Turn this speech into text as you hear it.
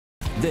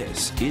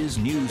This is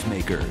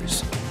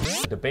Newsmakers.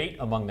 Debate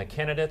among the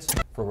candidates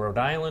for Rhode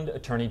Island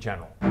Attorney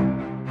General.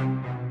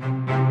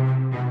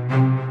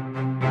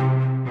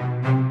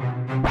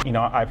 You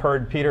know, I've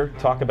heard Peter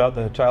talk about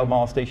the child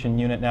molestation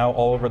unit now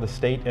all over the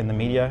state and the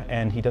media,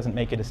 and he doesn't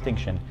make a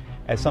distinction.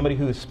 As somebody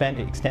who has spent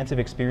extensive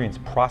experience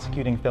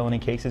prosecuting felony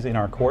cases in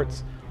our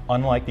courts,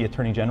 unlike the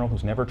Attorney General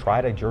who's never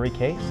tried a jury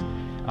case,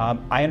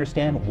 I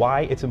understand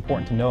why it's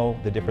important to know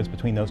the difference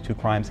between those two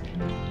crimes.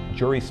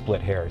 Juries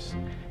split hairs.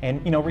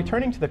 And, you know,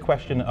 returning to the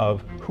question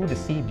of who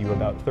deceived you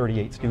about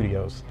 38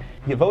 studios,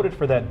 you voted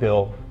for that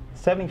bill,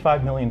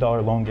 $75 million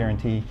loan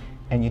guarantee,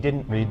 and you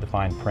didn't read the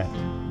fine print.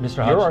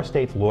 Mr. You're our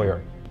state's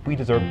lawyer. We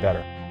deserve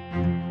better.